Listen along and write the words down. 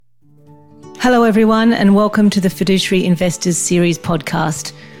Hello everyone and welcome to the Fiduciary Investors Series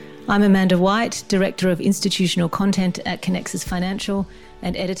podcast. I'm Amanda White, Director of Institutional Content at Connexus Financial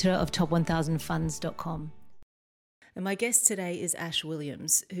and editor of Top1000Funds.com. And my guest today is Ash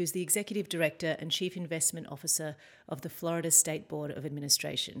Williams, who's the Executive Director and Chief Investment Officer of the Florida State Board of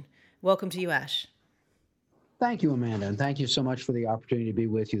Administration. Welcome to you, Ash. Thank you, Amanda, and thank you so much for the opportunity to be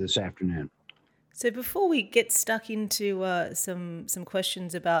with you this afternoon. So before we get stuck into some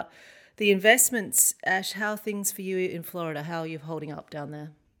questions about the investments, Ash, how are things for you in Florida? How are you holding up down there?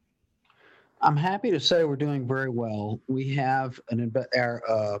 I'm happy to say we're doing very well. We have on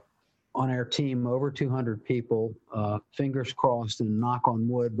our team over 200 people, fingers crossed and knock on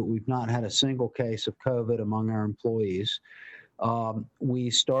wood, but we've not had a single case of COVID among our employees.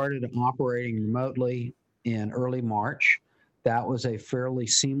 We started operating remotely in early March. That was a fairly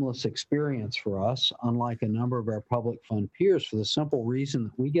seamless experience for us, unlike a number of our public fund peers, for the simple reason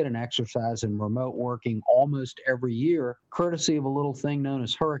that we get an exercise in remote working almost every year, courtesy of a little thing known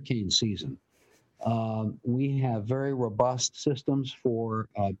as hurricane season. We have very robust systems for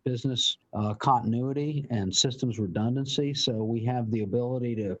business continuity and systems redundancy, so we have the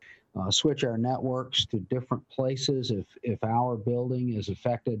ability to switch our networks to different places if our building is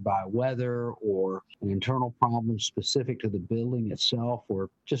affected by weather or an internal problem specific to the building itself or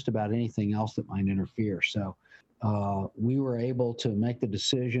just about anything else that might interfere. So we were able to make the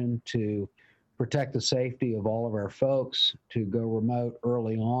decision to protect the safety of all of our folks to go remote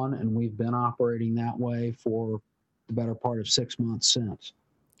early on, and we've been operating that way for the better part of 6 months since.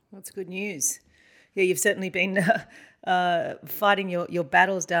 That's good news. Yeah, you've certainly been fighting your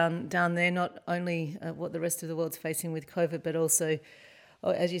battles down there, not only what the rest of the world's facing with COVID, but also,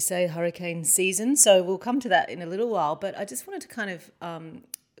 as you say, hurricane season. So we'll come to that in a little while. But I just wanted to kind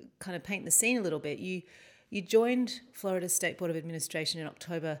of paint the scene a little bit. You joined Florida State Board of Administration in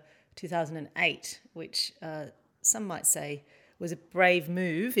October 2008, which some might say was a brave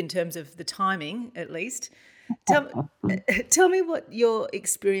move in terms of the timing, at least. Tell me what your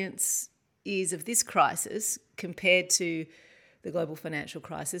experience is of this crisis compared to the global financial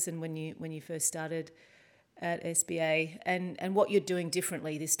crisis and when you first started at SBA, and what you're doing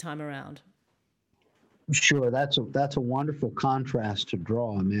differently this time around. Sure, that's a wonderful contrast to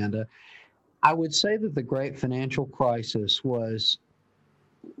draw, Amanda. I would say that the great financial crisis was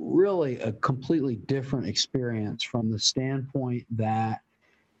really a completely different experience from the standpoint that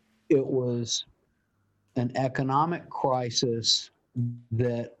it was an economic crisis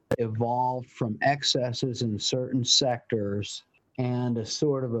that evolved from excesses in certain sectors and a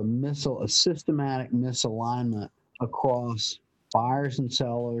sort of a systematic misalignment across buyers and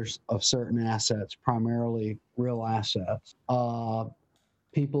sellers of certain assets, primarily real assets.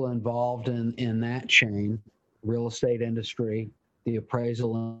 People involved in that chain, real estate industry, the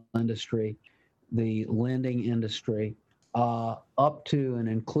appraisal industry, the lending industry, up to and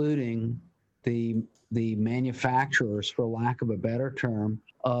including the manufacturers, for lack of a better term,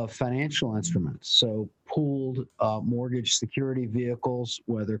 of financial instruments. So pooled mortgage security vehicles,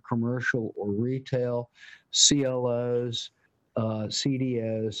 whether commercial or retail, CLOs,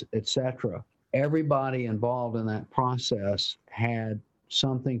 CDOs, etc. Everybody involved in that process had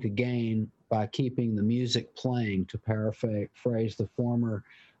something to gain by keeping the music playing, to paraphrase the former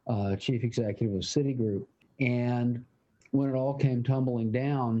chief executive of Citigroup. And when it all came tumbling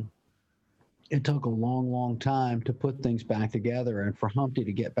down, it took a long, long time to put things back together and for Humpty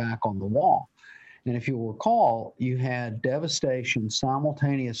to get back on the wall. And if you'll recall, you had devastation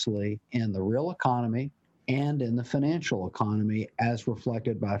simultaneously in the real economy and in the financial economy as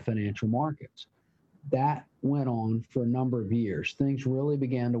reflected by financial markets. That went on for a number of years. Things really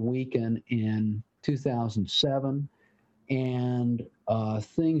began to weaken in 2007, and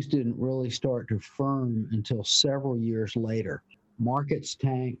things didn't really start to firm until several years later. Markets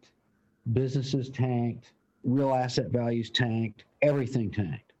tanked, businesses tanked, real asset values tanked, everything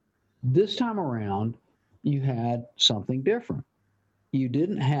tanked. This time around, you had something different. You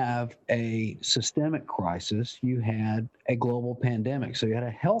didn't have a systemic crisis, you had a global pandemic. So you had a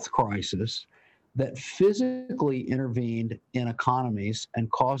health crisis that physically intervened in economies and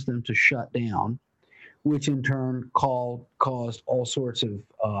caused them to shut down, which in turn caused all sorts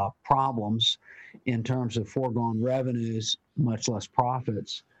of problems in terms of foregone revenues, much less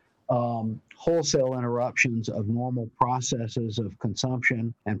profits, wholesale interruptions of normal processes of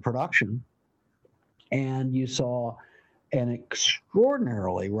consumption and production. And you saw an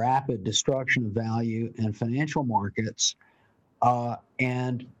extraordinarily rapid destruction of value in financial markets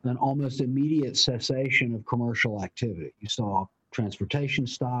and an almost immediate cessation of commercial activity. You saw transportation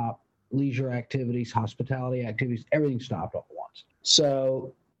stop, leisure activities, hospitality activities, everything stopped all at once.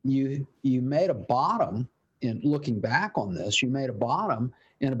 So you made a bottom. In looking back on this, you made a bottom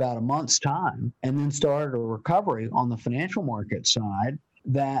in about a month's time, and then started a recovery on the financial market side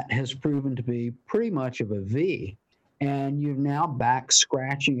that has proven to be pretty much of a V. And you're now back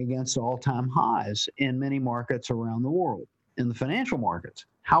scratching against all-time highs in many markets around the world in the financial markets.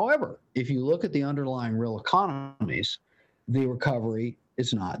 However, if you look at the underlying real economies, the recovery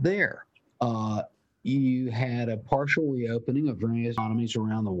is not there. You had a partial reopening of various economies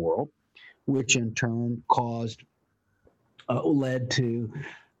around the world, which in turn led to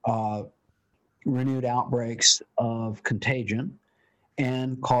uh, renewed outbreaks of contagion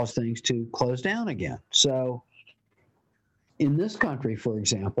and caused things to close down again. So, in this country, for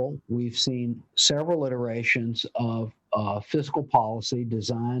example, we've seen several iterations of fiscal policy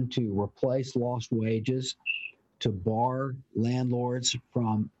designed to replace lost wages, to bar landlords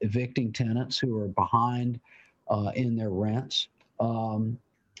from evicting tenants who are behind in their rents,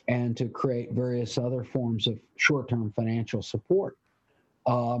 and to create various other forms of short-term financial support.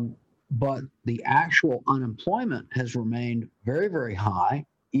 But the actual unemployment has remained very, very high,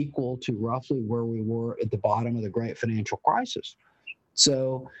 equal to roughly where we were at the bottom of the great financial crisis.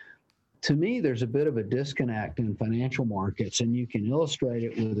 So, to me, there's a bit of a disconnect in financial markets, and you can illustrate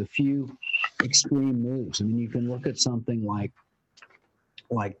it with a few extreme moves. I mean, you can look at something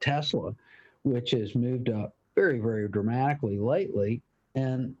like Tesla, which has moved up very, very dramatically lately,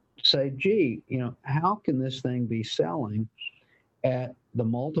 and say, gee, how can this thing be selling at the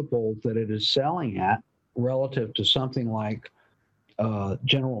multiple that it is selling at relative to something like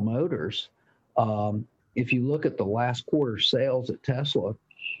General Motors? If you look at the last quarter sales at Tesla,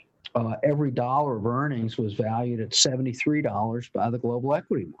 every dollar of earnings was valued at $73 by the global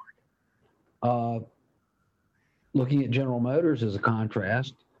equity market. Looking at General Motors as a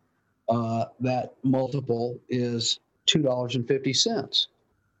contrast, that multiple is $2.50.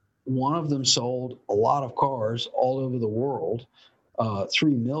 One of them sold a lot of cars all over the world,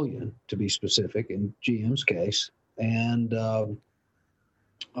 3 million to be specific in GM's case, and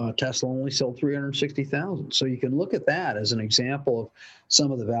Tesla only sold 360,000. So you can look at that as an example of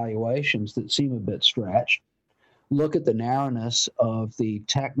some of the valuations that seem a bit stretched. Look at the narrowness of the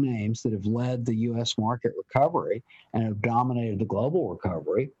tech names that have led the U.S. market recovery and have dominated the global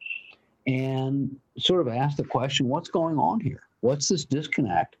recovery, and sort of ask the question, what's going on here? What's this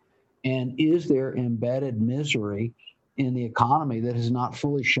disconnect? And is there embedded misery in the economy that has not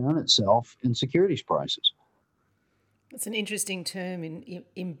fully shown itself in securities prices? It's an interesting term, in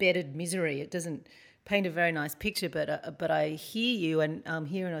embedded misery. It doesn't paint a very nice picture, but I hear you. And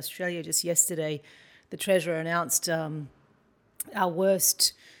here in Australia, just yesterday, the Treasurer announced our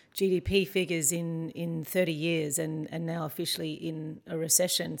worst GDP figures in 30 years, and now officially in a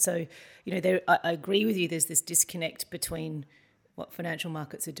recession. So, I agree with you. There's this disconnect between what financial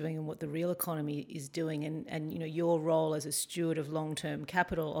markets are doing and what the real economy is doing, and your role as a steward of long-term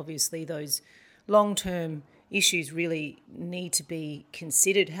capital. Obviously, those long-term issues really need to be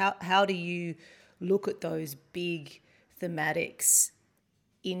considered. How do you look at those big thematics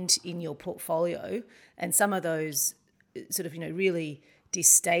in your portfolio, and some of those sort of really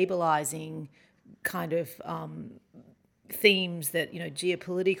destabilizing kind of themes that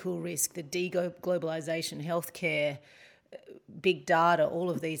geopolitical risk, the deglobalization, healthcare, big data, all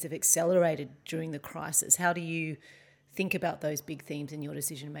of these have accelerated during the crisis. How do you think about those big themes in your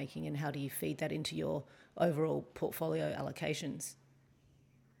decision making, and how do you feed that into your overall portfolio allocations?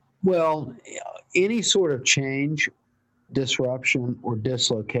 Well, any sort of change, disruption, or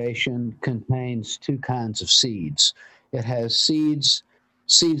dislocation contains two kinds of seeds. It has seeds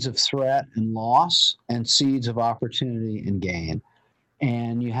of threat and loss, and seeds of opportunity and gain.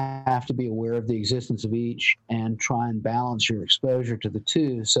 And you have to be aware of the existence of each and try and balance your exposure to the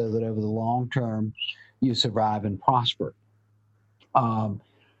two so that over the long term you survive and prosper. Um,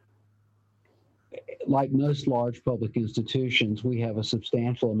 like most large public institutions, we have a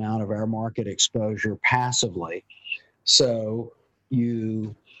substantial amount of our market exposure passively. So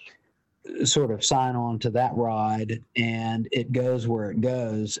you sort of sign on to that ride and it goes where it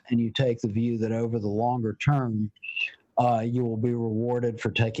goes, and you take the view that over the longer term, you will be rewarded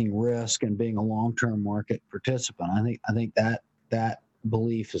for taking risk and being a long-term market participant. I think that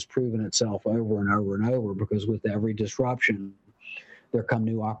belief has proven itself over and over and over, because with every disruption, there come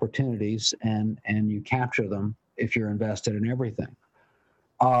new opportunities, and you capture them if you're invested in everything.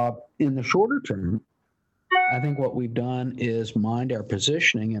 In the shorter term, I think what we've done is mind our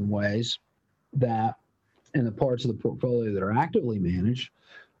positioning in ways that, in the parts of the portfolio that are actively managed,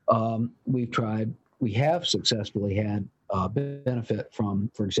 we have successfully had benefit from,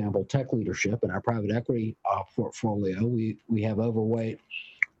 for example, tech leadership. In our private equity portfolio, we have overweight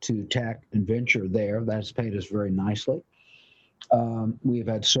to tech and venture there. That's paid us very nicely. We've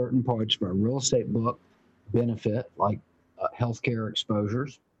had certain parts of our real estate book benefit, like healthcare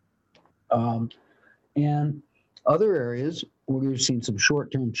exposures. Um, and other areas where we've seen some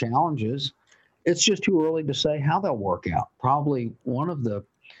short term challenges, it's just too early to say how they'll work out. Probably one of the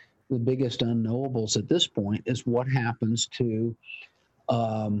biggest unknowables at this point is what happens to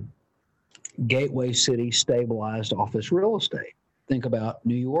um, gateway city stabilized office real estate. Think about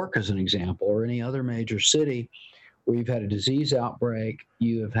New York as an example, or any other major city where you've had a disease outbreak,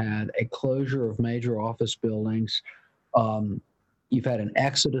 you have had a closure of major office buildings, um, you've had an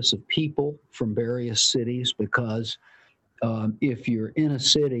exodus of people from various cities because if you're in a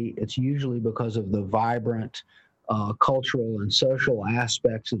city, it's usually because of the vibrant cultural and social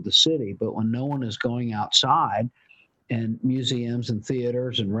aspects of the city. But when no one is going outside and museums and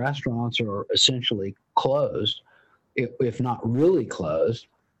theaters and restaurants are essentially closed, if not really closed,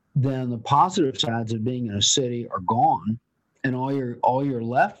 then the positive sides of being in a city are gone, and all you're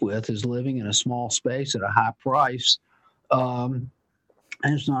left with is living in a small space at a high price, um,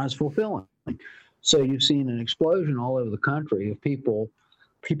 and it's not as fulfilling. So you've seen an explosion all over the country of people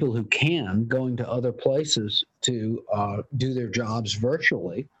who can going to other places to do their jobs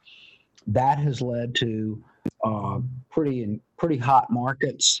virtually. That has led to pretty hot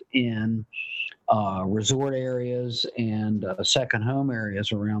markets in resort areas and second home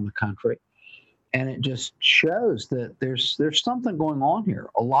areas around the country, and it just shows that there's something going on here.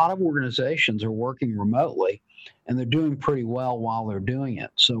 A lot of organizations are working remotely, and they're doing pretty well while they're doing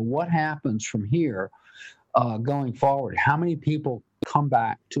it. So what happens from here going forward? How many people come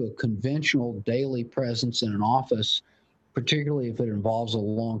back to a conventional daily presence in an office, particularly if it involves a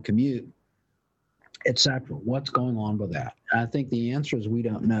long commute, etc.? What's going on with that? I think the answer is we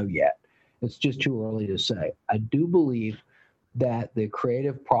don't know yet. It's just too early to say. I do believe that the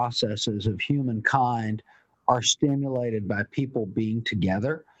creative processes of humankind are stimulated by people being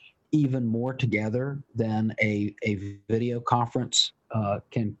together, even more together than a video conference um,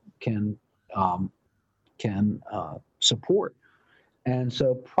 can support. And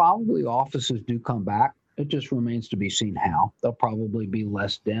so probably offices do come back. It just remains to be seen how. They'll probably be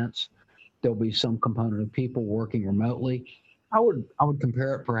less dense. There'll be some component of people working remotely. I would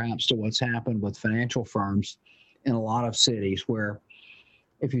compare it perhaps to what's happened with financial firms in a lot of cities where,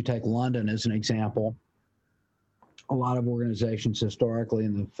 if you take London as an example, a lot of organizations historically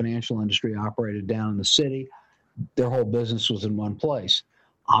in the financial industry operated down in the city. Their whole business was in one place.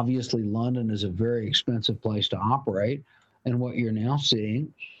 Obviously, London is a very expensive place to operate. And what you're now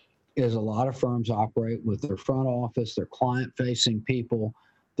seeing is a lot of firms operate with their front office, their client facing people,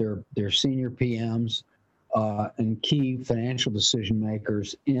 their senior PMs, and key financial decision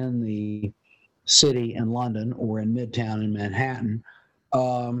makers in the city in London or in Midtown in Manhattan.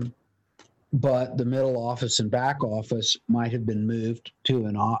 Um, but the middle office and back office might have been moved to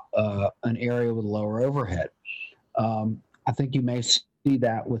an area with lower overhead. I think you may see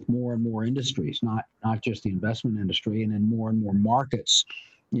that with more and more industries, not just the investment industry, and in more and more markets,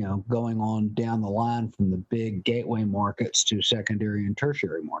 going on down the line from the big gateway markets to secondary and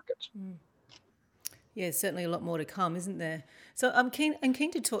tertiary markets. Yeah, certainly a lot more to come, isn't there? So I'm keen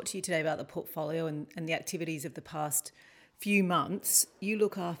to talk to you today about the portfolio and the activities of the past few months. You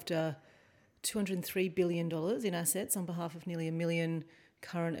look after $203 billion in assets on behalf of nearly 1 million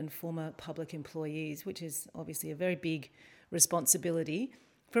current and former public employees, which is obviously a very big responsibility.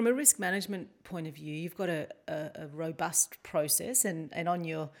 From a risk management point of view, you've got a robust process, and on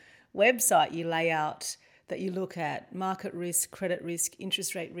your website you lay out that you look at market risk, credit risk,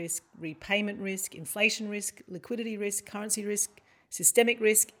 interest rate risk, repayment risk, inflation risk, liquidity risk, currency risk, systemic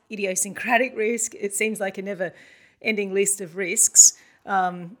risk, idiosyncratic risk. It seems like a never-ending list of risks.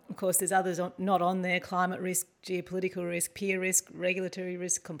 Of course, there's others not on there: climate risk, geopolitical risk, peer risk, regulatory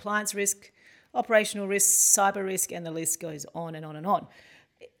risk, compliance risk, operational risk, cyber risk, and the list goes on and on and on.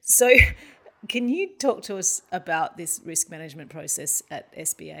 So can you talk to us about this risk management process at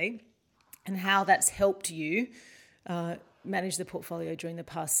SBA and how that's helped you manage the portfolio during the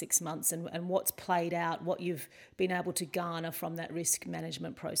past 6 months, and what's played out, what you've been able to garner from that risk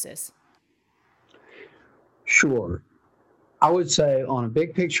management process? Sure. I would say on a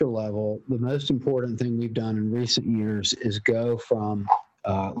big picture level, the most important thing we've done in recent years is go from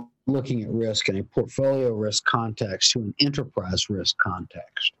looking at risk in a portfolio risk context to an enterprise risk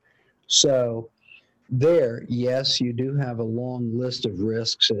context. So there, yes, you do have a long list of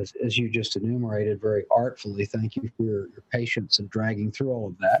risks, as you just enumerated very artfully. Thank you for your patience in dragging through all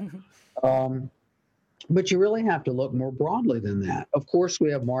of that. Um, but you really have to look more broadly than that. Of course, we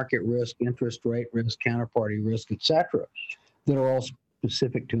have market risk, interest rate risk, counterparty risk, etc., that are all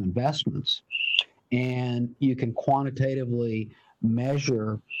specific to investments. And you can quantitatively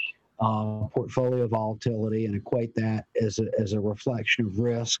measure portfolio volatility and equate that as a reflection of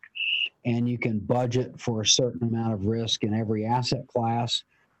risk. And you can budget for a certain amount of risk in every asset class,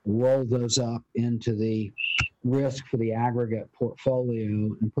 roll those up into the risk for the aggregate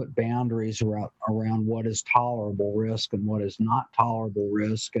portfolio, and put boundaries around what is tolerable risk and what is not tolerable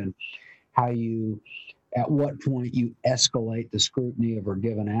risk, and how you, at what point you escalate the scrutiny of a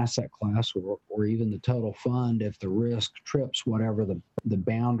given asset class, or even the total fund if the risk trips whatever the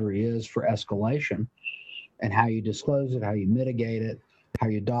boundary is for escalation, and how you disclose it, how you mitigate it, how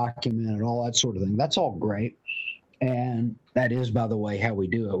you document it, all that sort of thing. That's all great. And that is, by the way, how we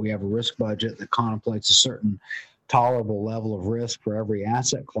do it. We have a risk budget that contemplates a certain tolerable level of risk for every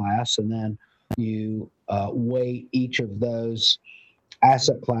asset class, and then you weight each of those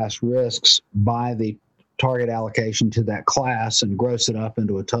asset class risks by the target allocation to that class and gross it up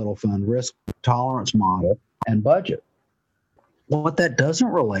into a total fund risk tolerance model and budget. What that doesn't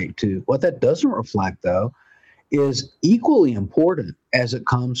reflect, though, is equally important as it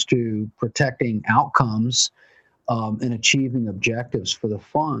comes to protecting outcomes and achieving objectives for the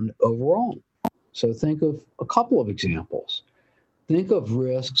fund overall. So think of a couple of examples. Think of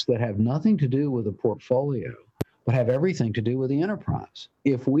risks that have nothing to do with the portfolio, but have everything to do with the enterprise.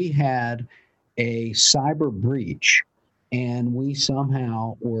 If we had a cyber breach and we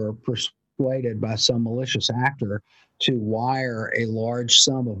somehow were persuaded by some malicious actor to wire a large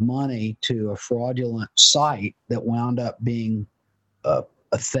sum of money to a fraudulent site that wound up being a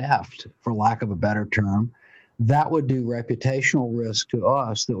theft, for lack of a better term, that would do reputational risk to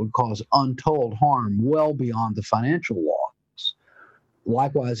us that would cause untold harm well beyond the financial loss.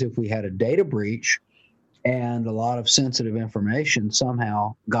 Likewise, if we had a data breach and a lot of sensitive information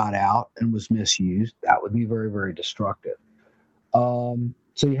somehow got out and was misused, that would be very, very destructive. So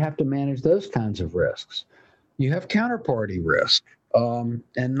you have to manage those kinds of risks. You have counterparty risk, and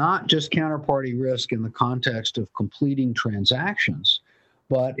not just counterparty risk in the context of completing transactions,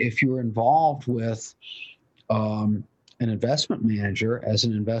 but if you're involved with an investment manager as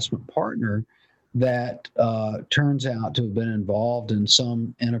an investment partner that turns out to have been involved in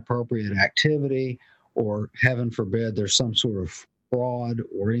some inappropriate activity, or heaven forbid, there's some sort of fraud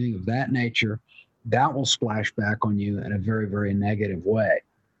or anything of that nature, that will splash back on you in a very, very negative way.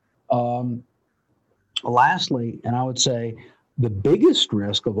 Lastly, and I would say the biggest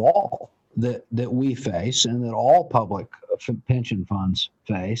risk of all that we face and that all public pension funds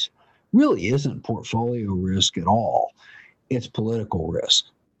face really isn't portfolio risk at all. It's political risk.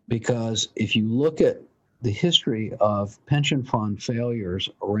 Because if you look at the history of pension fund failures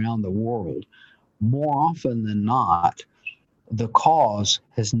around the world, more often than not, the cause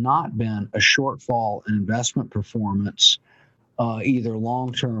has not been a shortfall in investment performance, either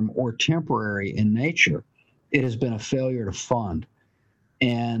long-term or temporary in nature. It has been a failure to fund.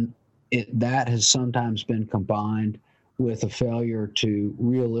 And that has sometimes been combined with a failure to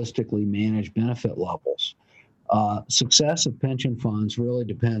realistically manage benefit levels. Success of pension funds really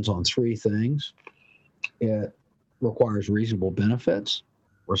depends on three things. It requires reasonable benefits,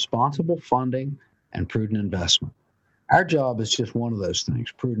 responsible funding, and prudent investment. Our job is just one of those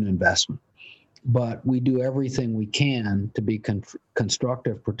things, prudent investment. But we do everything we can to be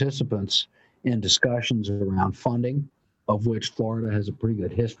constructive participants in discussions around funding, of which Florida has a pretty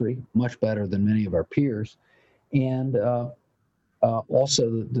good history, much better than many of our peers, and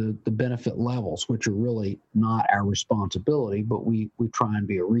also the benefit levels, which are really not our responsibility, but we try and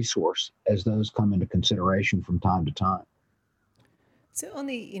be a resource as those come into consideration from time to time. So on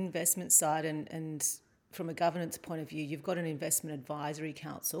the investment side and from a governance point of view, you've got an investment advisory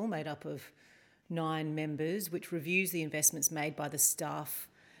council made up of 9 members, which reviews the investments made by the staff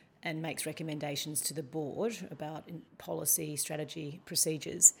and makes recommendations to the board about policy, strategy,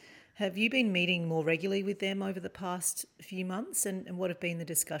 procedures. Have you been meeting more regularly with them over the past few months, and what have been the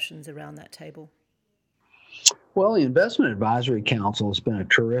discussions around that table? Well, the Investment Advisory Council has been a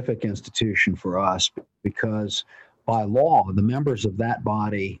terrific institution for us because by law, the members of that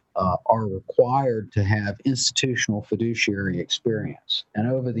body are required to have institutional fiduciary experience.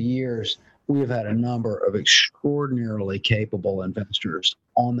 And over the years, we have had a number of extraordinarily capable investors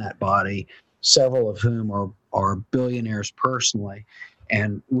on that body, several of whom are billionaires personally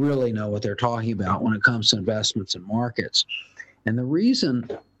and really know what they're talking about when it comes to investments and markets. And the reason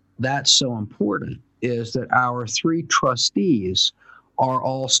that's so important is that our 3 trustees are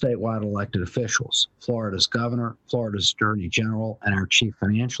all statewide elected officials: Florida's governor, Florida's attorney general, and our chief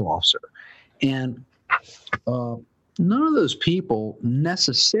financial officer. And none of those people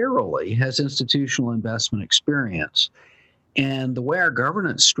necessarily has institutional investment experience. And the way our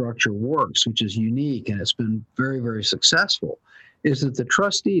governance structure works, which is unique and it's been very, very successful, is that the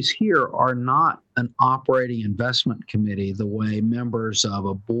trustees here are not an operating investment committee the way members of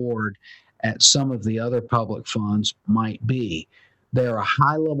a board at some of the other public funds might be. They're a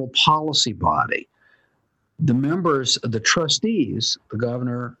high level policy body. The members, the trustees, the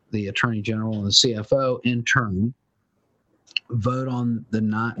governor, the attorney general, and the CFO, in turn, vote on the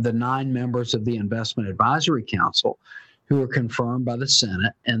nine members of the Investment Advisory Council who are confirmed by the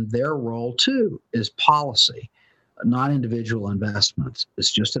Senate, and their role too is policy, not individual investments.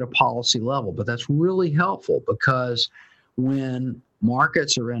 It's just at a policy level, but that's really helpful because when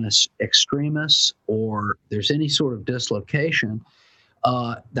markets are in extremis or there's any sort of dislocation,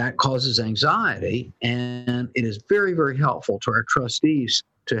 that causes anxiety, and it is very, very helpful to our trustees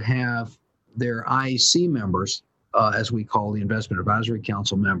to have their IEC members, as we call the Investment Advisory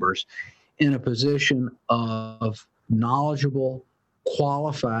Council members, in a position of knowledgeable,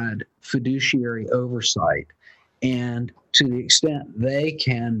 qualified fiduciary oversight. And to the extent they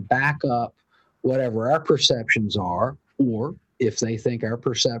can back up whatever our perceptions are, or if they think our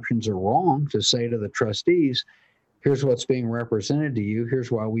perceptions are wrong, to say to the trustees, here's what's being represented to you,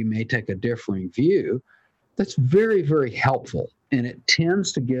 here's why we may take a differing view. That's very, very helpful. And it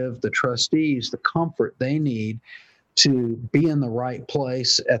tends to give the trustees the comfort they need to be in the right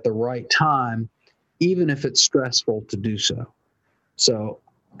place at the right time, even if it's stressful to do so. So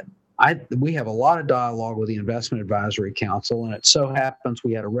we have a lot of dialogue with the Investment Advisory Council, and it so happens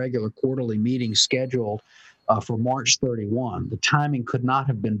we had a regular quarterly meeting scheduled for March 31. The timing could not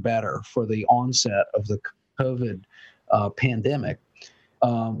have been better for the onset of the COVID pandemic.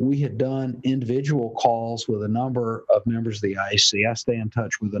 We had done individual calls with a number of members of the IEC. I stay in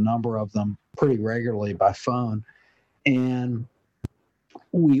touch with a number of them pretty regularly by phone. And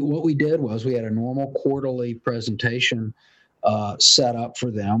what we did was we had a normal quarterly presentation set up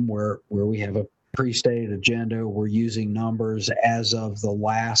for them where we have a pre-stated agenda. We're using numbers as of the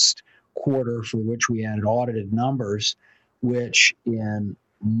last quarter for which we had audited numbers, which in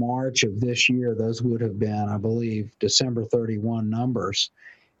March of this year, those would have been, I believe, December 31 numbers.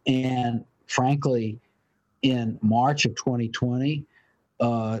 And frankly, in March of 2020,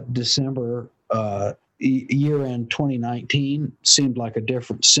 December year-end 2019 seemed like a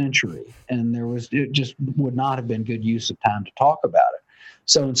different century, and it just would not have been good use of time to talk about it.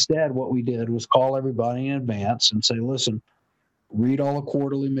 So instead, what we did was call everybody in advance and say, listen, read all the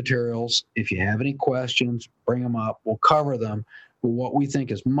quarterly materials. If you have any questions, bring them up. We'll cover them. But what we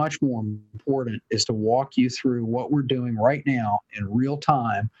think is much more important is to walk you through what we're doing right now in real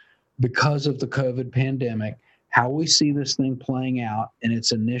time because of the COVID pandemic, how we see this thing playing out in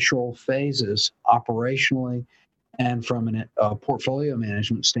its initial phases operationally and from a portfolio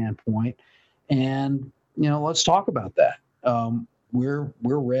management standpoint. And, let's talk about that. We're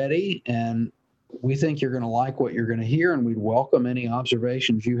ready, and we think you're going to like what you're going to hear, and we'd welcome any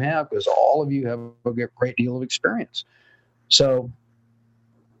observations you have because all of you have a great deal of experience. So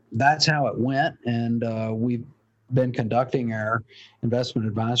that's how it went, and we've been conducting our Investment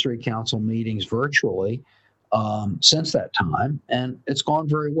Advisory Council meetings virtually since that time, and it's gone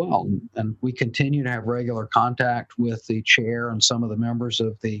very well. And we continue to have regular contact with the chair and some of the members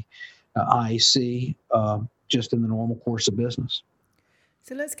of the IEC just in the normal course of business.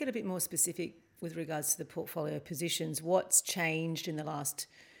 So let's get a bit more specific with regards to the portfolio positions. What's changed in the last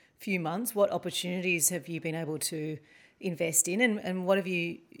few months? What opportunities have you been able to invest in, and what have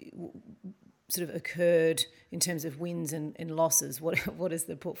you sort of occurred in terms of wins and losses? What does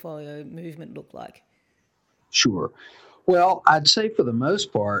the portfolio movement look like? Sure. Well, I'd say for the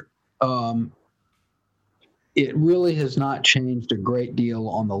most part, it really has not changed a great deal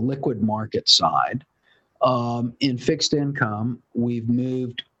on the liquid market side. In fixed income, we've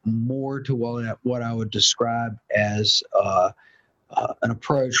moved more to what I would describe as an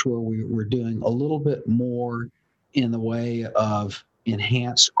approach where we're doing a little bit more in the way of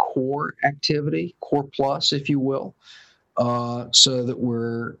enhanced core activity, core plus, if you will, so that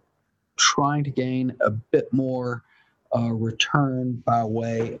we're trying to gain a bit more return by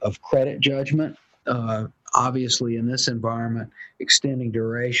way of credit judgment. Obviously, in this environment, extending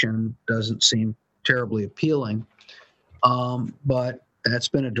duration doesn't seem terribly appealing, but that's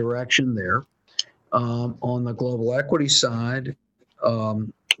been a direction there. On the global equity side,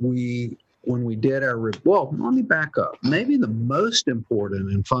 when we did let me back up. Maybe the most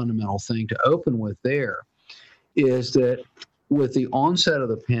important and fundamental thing to open with there is that with the onset of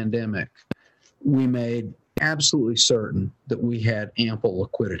the pandemic, we made absolutely certain that we had ample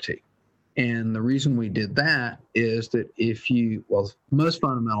liquidity. And the reason we did that is that most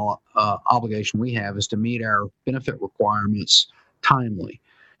fundamental obligation we have is to meet our benefit requirements timely.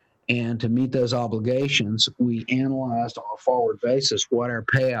 And to meet those obligations, we analyzed on a forward basis what our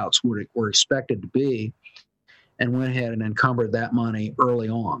payouts were expected to be and went ahead and encumbered that money early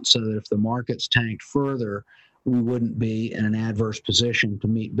on so that if the markets tanked further, we wouldn't be in an adverse position to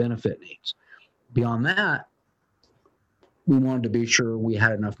meet benefit needs. Beyond that, we wanted to be sure we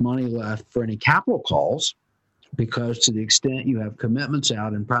had enough money left for any capital calls, because to the extent you have commitments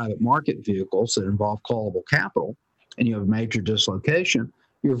out in private market vehicles that involve callable capital and you have major dislocation,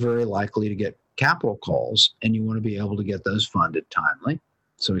 you're very likely to get capital calls, and you want to be able to get those funded timely.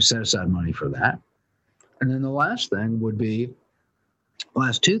 So we set aside money for that. And then the last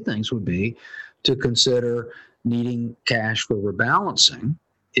two things would be to consider needing cash for rebalancing.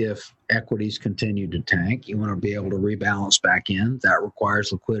 If equities continue to tank, you want to be able to rebalance back in. That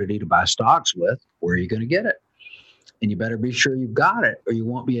requires liquidity to buy stocks with. Where are you going to get it? And you better be sure you've got it, or you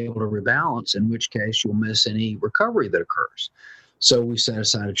won't be able to rebalance, in which case you'll miss any recovery that occurs. So we set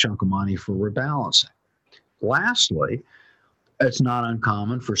aside a chunk of money for rebalancing. Lastly, it's not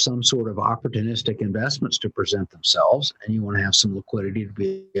uncommon for some sort of opportunistic investments to present themselves, and you want to have some liquidity to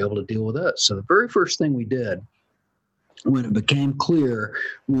be able to deal with it. So the very first thing we did when it became clear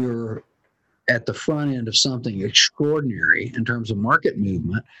we were at the front end of something extraordinary in terms of market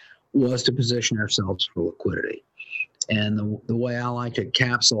movement was to position ourselves for liquidity. And the way I like to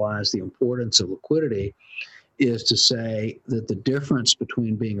capsulize the importance of liquidity is to say that the difference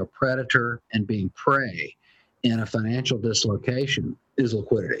between being a predator and being prey in a financial dislocation is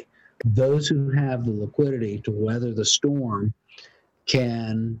liquidity. Those who have the liquidity to weather the storm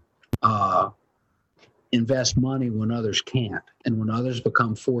can invest money when others can't. And when others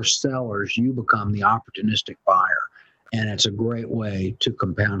become forced sellers, you become the opportunistic buyer. And it's a great way to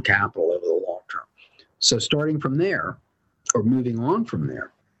compound capital over the long term. So starting from there, or moving on from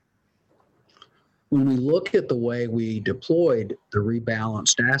there, when we look at the way we deployed the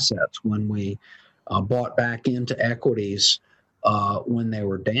rebalanced assets, when we bought back into equities when they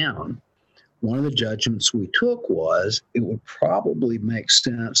were down, one of the judgments we took was it would probably make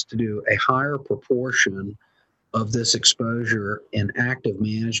sense to do a higher proportion of this exposure in active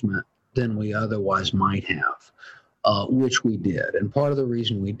management than we otherwise might have, which we did. And part of the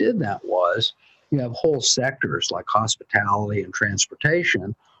reason we did that was you have whole sectors like hospitality and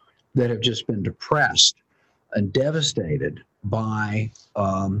transportation that have just been depressed and devastated by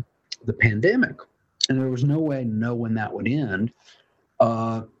the pandemic. And there was no way to know when that would end.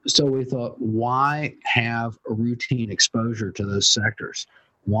 So we thought, why have a routine exposure to those sectors?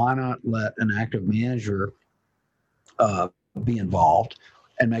 Why not let an active manager be involved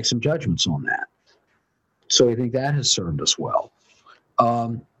and make some judgments on that? So we think that has served us well.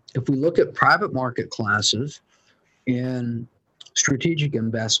 If we look at private market classes in strategic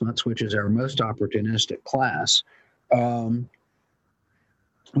investments, which is our most opportunistic class,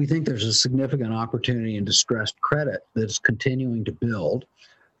 we think there's a significant opportunity in distressed credit that's continuing to build.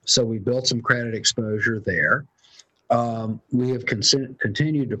 So we built some credit exposure there. We have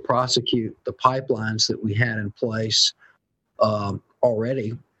continued to prosecute the pipelines that we had in place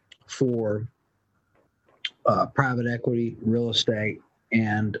already for private equity, real estate,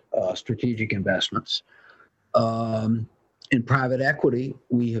 and strategic investments. In private equity,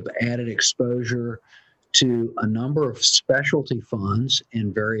 we have added exposure to a number of specialty funds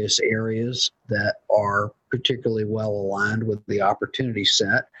in various areas that are particularly well aligned with the opportunity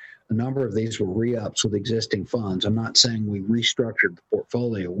set. A number of these were re-ups with existing funds. I'm not saying we restructured the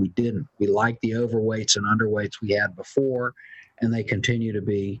portfolio. We didn't. We like the overweights and underweights we had before, and they continue to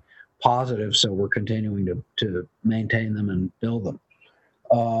be positive, so we're continuing to maintain them and build them.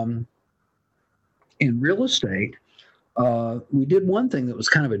 In real estate, we did one thing that was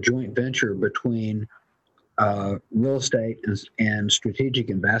kind of a joint venture between real estate and strategic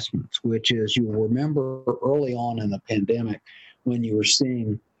investments, which is, you'll remember early on in the pandemic when you were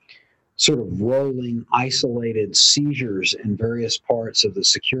seeing sort of rolling, isolated seizures in various parts of the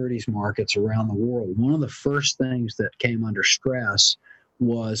securities markets around the world. One of the first things that came under stress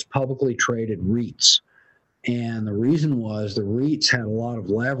was publicly traded REITs. And the reason was the REITs had a lot of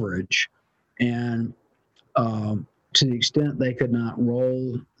leverage, and to the extent they could not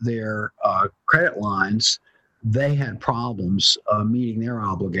roll their credit lines, they had problems meeting their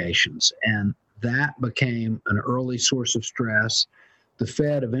obligations. And that became an early source of stress. The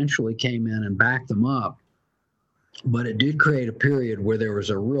Fed eventually came in and backed them up, but it did create a period where there was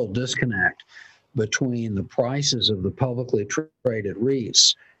a real disconnect between the prices of the publicly traded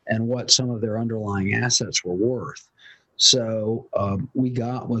REITs and what some of their underlying assets were worth. So we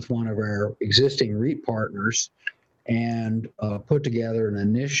got with one of our existing REIT partners and put together an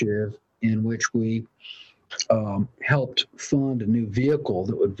initiative in which we helped fund a new vehicle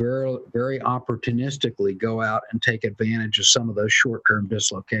that would very opportunistically go out and take advantage of some of those short-term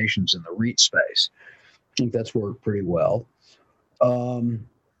dislocations in the REIT space. I think that's worked pretty well.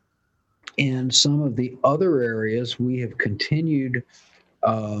 In some of the other areas, we have continued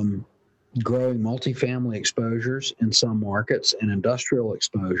growing multifamily exposures in some markets and industrial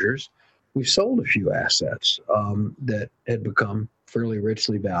exposures. We've sold a few assets that had become fairly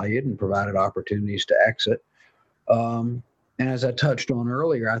richly valued and provided opportunities to exit. And as I touched on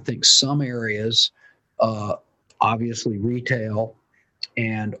earlier, I think some areas, obviously retail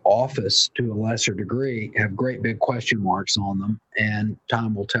and office to a lesser degree, have great big question marks on them, and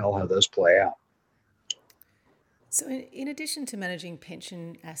time will tell how those play out. So, in addition to managing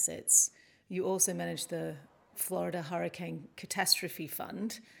pension assets, you also manage the Florida Hurricane Catastrophe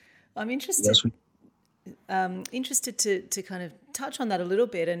Fund. I'm interested. Yes, Interested to kind of touch on that a little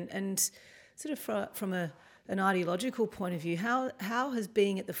bit and sort of from an ideological point of view, how has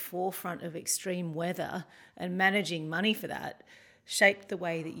being at the forefront of extreme weather and managing money for that shaped the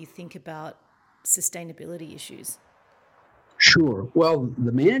way that you think about sustainability issues? Sure. Well,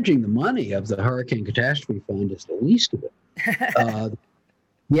 the managing the money of the Hurricane Catastrophe Fund is the least of it.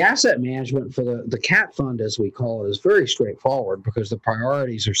 The asset management for the CAT fund, as we call it, is very straightforward because the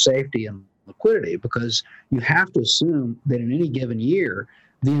priorities are safety and liquidity, because you have to assume that in any given year,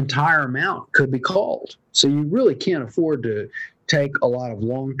 the entire amount could be called. So you really can't afford to take a lot of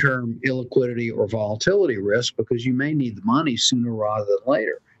long-term illiquidity or volatility risk because you may need the money sooner rather than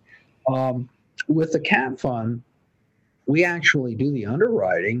later. With the CAT fund, we actually do the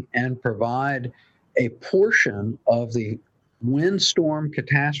underwriting and provide a portion of the windstorm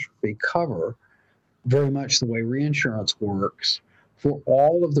catastrophe cover, very much the way reinsurance works, for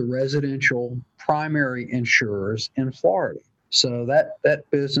all of the residential primary insurers in Florida. So that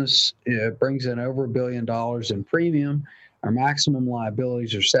business brings in over $1 billion in premium. Our maximum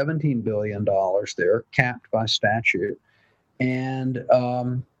liabilities are $17 billion. They're capped by statute. And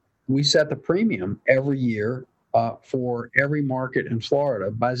we set the premium every year for every market in Florida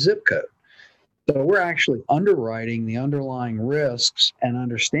by zip code. So we're actually underwriting the underlying risks and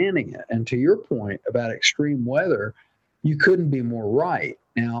understanding it. And to your point about extreme weather, you couldn't be more right.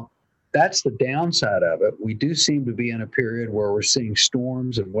 Now, that's the downside of it. We do seem to be in a period where we're seeing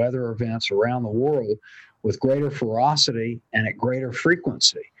storms and weather events around the world with greater ferocity and at greater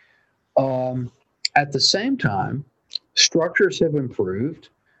frequency. At the same time, structures have improved.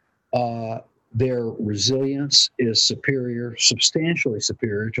 Their resilience is superior, substantially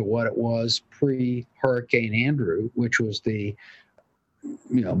superior to what it was pre-Hurricane Andrew, which was the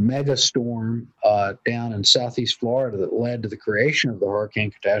mega storm down in southeast Florida that led to the creation of the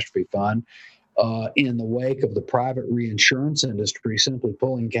Hurricane Catastrophe Fund in the wake of the private reinsurance industry simply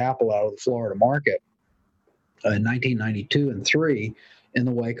pulling capital out of the Florida market in 1992 and 3 in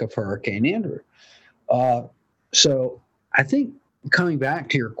the wake of Hurricane Andrew. So I think coming back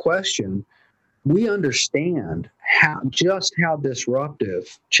to your question, we understand how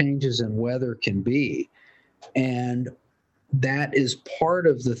disruptive changes in weather can be. And that is part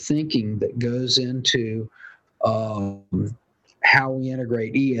of the thinking that goes into how we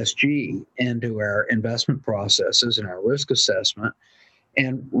integrate ESG into our investment processes and our risk assessment.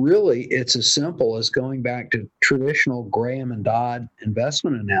 And really, it's as simple as going back to traditional Graham and Dodd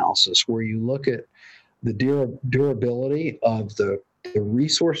investment analysis, where you look at the durability of the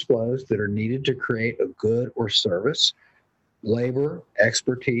resource flows that are needed to create a good or service, labor,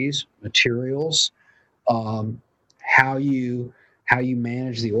 expertise, materials, how you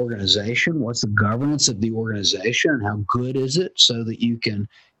manage the organization, what's the governance of the organization, and how good is it so that you can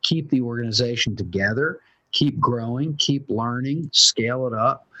keep the organization together, keep growing, keep learning, scale it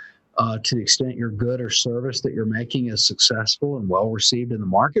up to the extent your good or service that you're making is successful and well received in the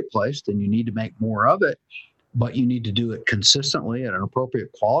marketplace, then you need to make more of it, but you need to do it consistently at an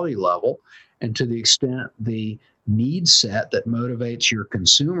appropriate quality level. And to the extent the need set that motivates your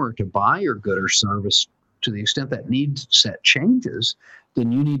consumer to buy your good or service, to the extent that need set changes,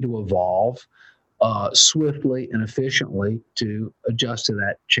 then you need to evolve swiftly and efficiently to adjust to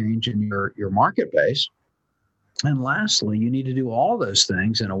that change in your market base. And lastly, you need to do all those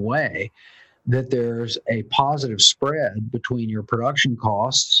things in a way that there's a positive spread between your production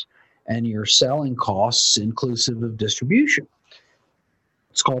costs and your selling costs, inclusive of distribution.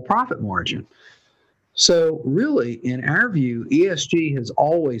 It's called profit margin. So really, in our view, ESG has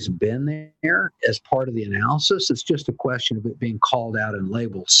always been there as part of the analysis. It's just a question of it being called out and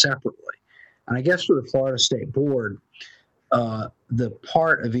labeled separately. And I guess for the Florida State Board, the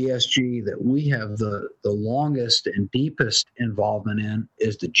part of ESG that we have the longest and deepest involvement in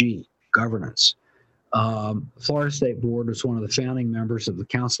is the G, governance. Florida State Board was one of the founding members of the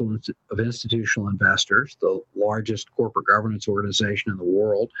Council of Institutional Investors, the largest corporate governance organization in the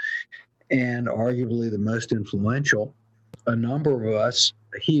world, and arguably the most influential. A number of us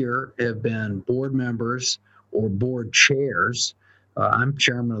here have been board members or board chairs. I'm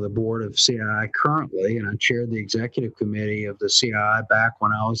chairman of the board of CII currently, and I chaired the executive committee of the CII back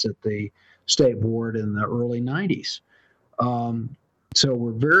when I was at the state board in the early 90s. So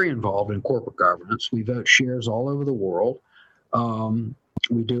we're very involved in corporate governance. We vote shares all over the world.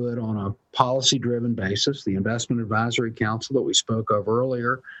 We do it on a policy-driven basis. The Investment Advisory Council that we spoke of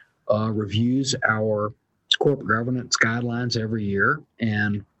earlier reviews our corporate governance guidelines every year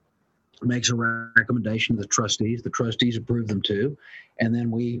and makes a recommendation to the trustees. The trustees approve them too, and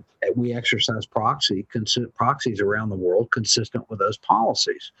then we exercise proxies around the world consistent with those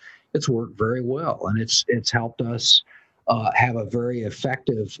policies. It's worked very well, and it's helped us have a very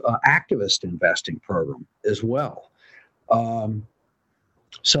effective activist investing program as well.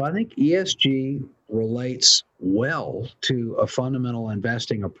 So I think ESG relates well to a fundamental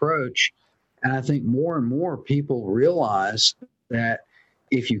investing approach, and I think more and more people realize that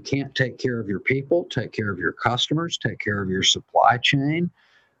if you can't take care of your people, take care of your customers, take care of your supply chain,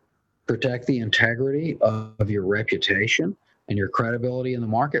 protect the integrity of your reputation and your credibility in the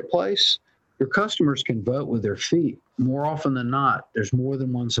marketplace, your customers can vote with their feet. More often than not, there's more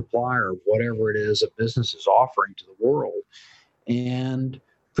than one supplier of whatever it is a business is offering to the world. And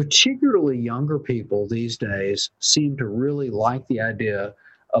particularly younger people these days seem to really like the idea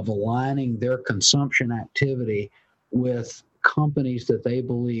of aligning their consumption activity with companies that they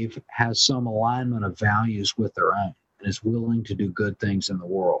believe has some alignment of values with their own and is willing to do good things in the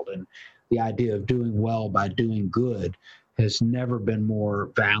world. And the idea of doing well by doing good has never been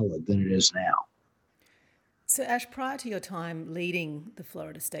more valid than it is now. So, Ash, prior to your time leading the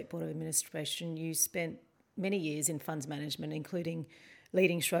Florida State Board of Administration, you spent many years in funds management, including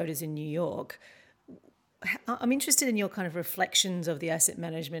leading Schroders in New York. I'm interested in your kind of reflections of the asset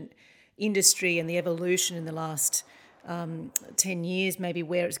management industry and the evolution in the last 10 years, maybe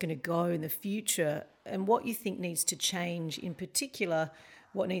where it's going to go in the future, and what you think needs to change, in particular,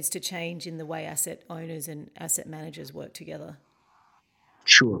 what needs to change in the way asset owners and asset managers work together.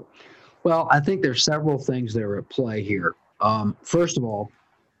 Sure. Well, I think there's several things that are at play here. First of all,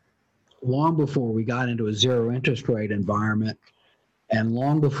 long before we got into a zero interest rate environment and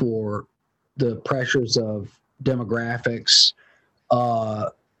long before the pressures of demographics,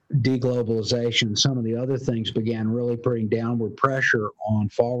 deglobalization, some of the other things began really putting downward pressure on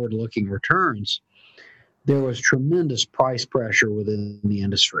forward-looking returns, there was tremendous price pressure within the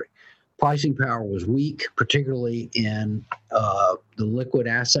industry. Pricing power was weak, particularly in the liquid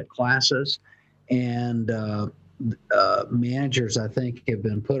asset classes, and managers, I think, have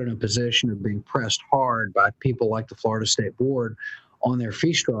been put in a position of being pressed hard by people like the Florida State Board on their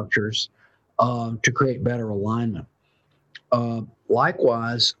fee structures to create better alignment.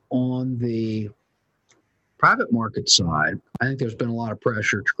 Likewise, on the private market side, I think there's been a lot of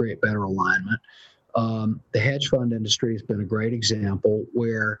pressure to create better alignment. The hedge fund industry has been a great example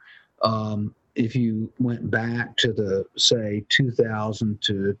where if you went back to the, say, 2000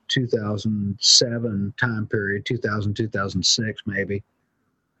 to 2007 time period, 2000, 2006 maybe,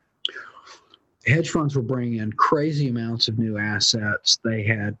 hedge funds were bringing in crazy amounts of new assets. They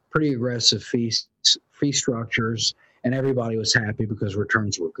had pretty aggressive fee structures, and everybody was happy because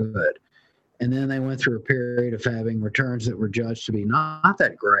returns were good. And then they went through a period of having returns that were judged to be not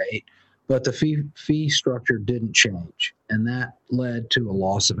that great, but the fee structure didn't change. And that led to a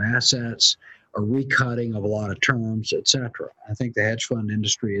loss of assets, a recutting of a lot of terms, et cetera. I think the hedge fund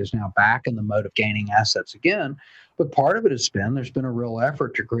industry is now back in the mode of gaining assets again. But part of it has been there's been a real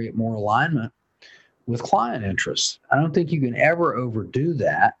effort to create more alignment with client interests. I don't think you can ever overdo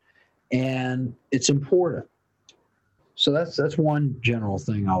that, and it's important. So that's one general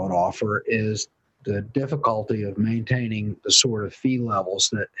thing I would offer is the difficulty of maintaining the sort of fee levels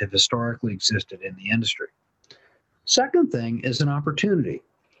that have historically existed in the industry. Second thing is an opportunity,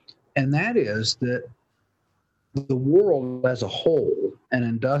 and that is that the world as a whole and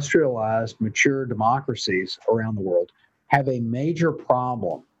industrialized, mature democracies around the world have a major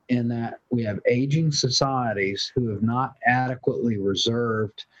problem in that we have aging societies who have not adequately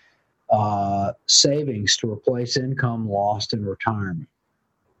reserved savings to replace income lost in retirement.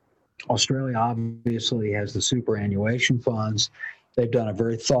 Australia obviously has the superannuation funds. They've done a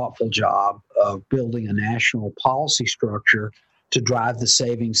very thoughtful job of building a national policy structure to drive the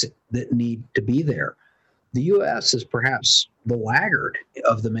savings that need to be there. the U.S. is perhaps the laggard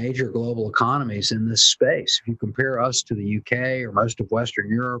of the major global economies in this space. If you compare us to the UK or most of Western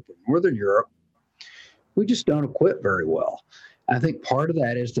Europe or Northern Europe, we just don't equip very well. I think part of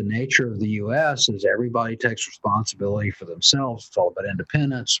that is the nature of the U.S. is everybody takes responsibility for themselves. It's all about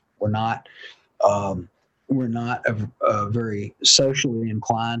independence. Um, we're not very socially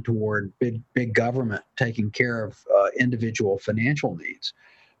inclined toward big government taking care of individual financial needs.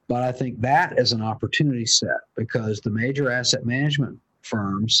 But I think that is an opportunity set because the major asset management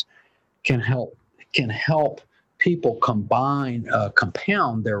firms can help people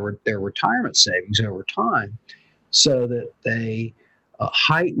compound their retirement savings over time, so that they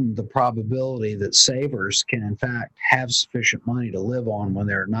heighten the probability that savers can in fact have sufficient money to live on when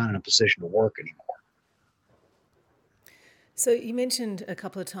they're not in a position to work anymore. So you mentioned a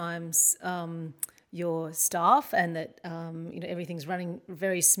couple of times your staff and that everything's running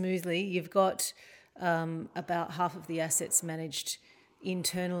very smoothly. You've got about half of the assets managed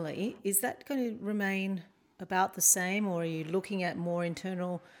internally. Is that going to remain about the same, or are you looking at more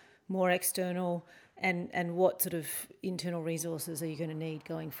internal, more external, and what sort of internal resources are you going to need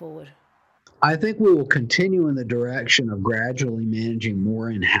going forward? I think we will continue in the direction of gradually managing more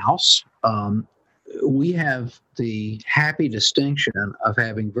in-house. We have the happy distinction of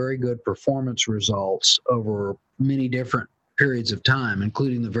having very good performance results over many different periods of time,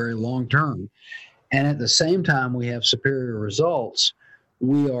 including the very long term. And at the same time, we have superior results.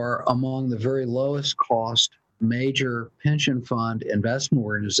 We are among the very lowest cost major pension fund investment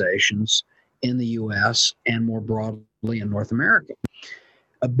organizations in the US and more broadly in North America.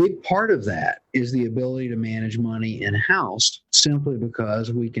 A big part of that is the ability to manage money in house simply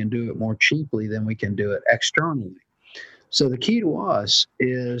because we can do it more cheaply than we can do it externally. So the key to us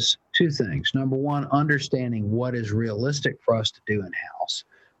is two things. Number one, understanding what is realistic for us to do in house.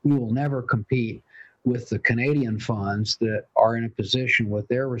 We will never compete with the Canadian funds that are in a position with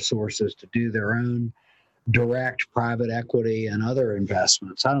their resources to do their own direct private equity and other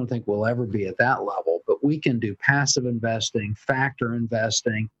investments. I don't think we'll ever be at that level, but we can do passive investing, factor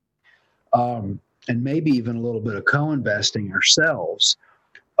investing, and maybe even a little bit of co-investing ourselves,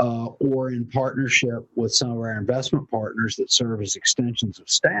 or in partnership with some of our investment partners that serve as extensions of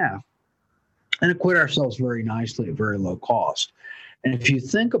staff, and acquit ourselves very nicely at very low cost. And if you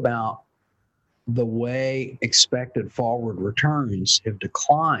think about the way expected forward returns have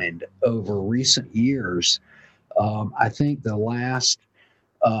declined over recent years, I think the last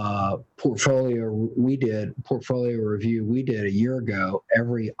portfolio review we did a year ago,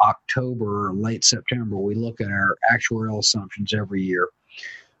 every October or late September, we look at our actuarial assumptions every year.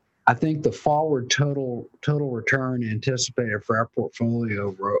 I think the forward total return anticipated for our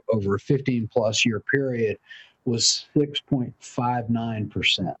portfolio over a 15 plus year period was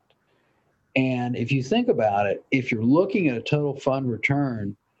 6.59%. And if you think about it, if you're looking at a total fund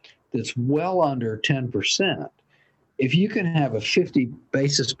return that's well under 10%, if you can have a 50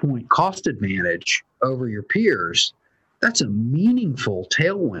 basis point cost advantage over your peers, that's a meaningful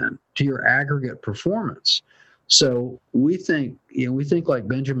tailwind to your aggregate performance. So we think like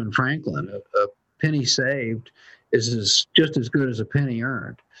Benjamin Franklin, a penny saved is just as good as a penny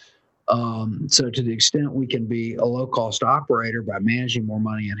earned. So to the extent we can be a low-cost operator by managing more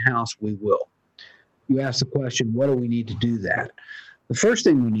money in-house, we will. You ask the question, what do we need to do that? The first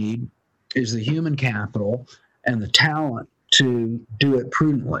thing we need is the human capital and the talent to do it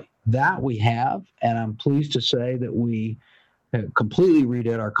prudently. That we have, and I'm pleased to say that we completely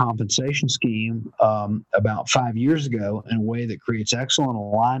redid our compensation scheme about 5 years ago in a way that creates excellent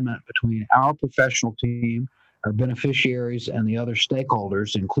alignment between our professional team, our beneficiaries, and the other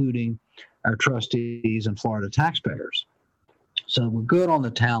stakeholders, including our trustees and Florida taxpayers. So we're good on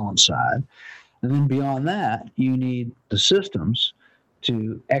the talent side. And then beyond that, you need the systems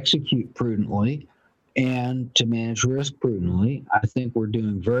to execute prudently and to manage risk prudently. I think we're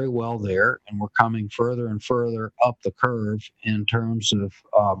doing very well there, and we're coming further and further up the curve in terms of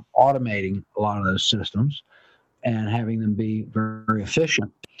automating a lot of those systems and having them be very, very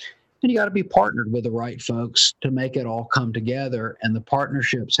efficient. And you got to be partnered with the right folks to make it all come together. And the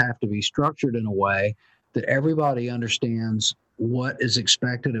partnerships have to be structured in a way that everybody understands what is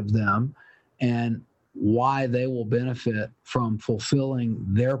expected of them and why they will benefit from fulfilling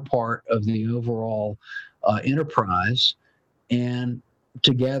their part of the overall enterprise. And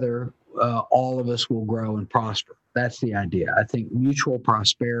together, all of us will grow and prosper. That's the idea. I think mutual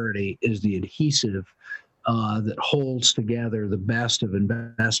prosperity is the adhesive that holds together the best of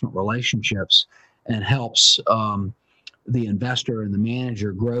investment relationships and helps the investor and the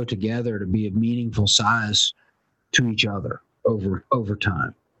manager grow together to be of meaningful size to each other over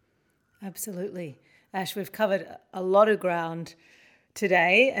time. Absolutely. Ash, we've covered a lot of ground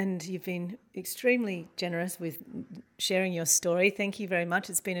today, and you've been extremely generous with sharing your story. Thank you very much.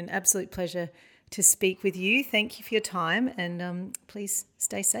 It's been an absolute pleasure to speak with you. Thank you for your time, and please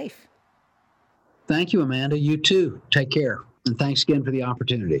stay safe. Thank you, Amanda. You too. Take care. And thanks again for the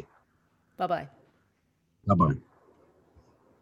opportunity. Bye-bye. Bye-bye.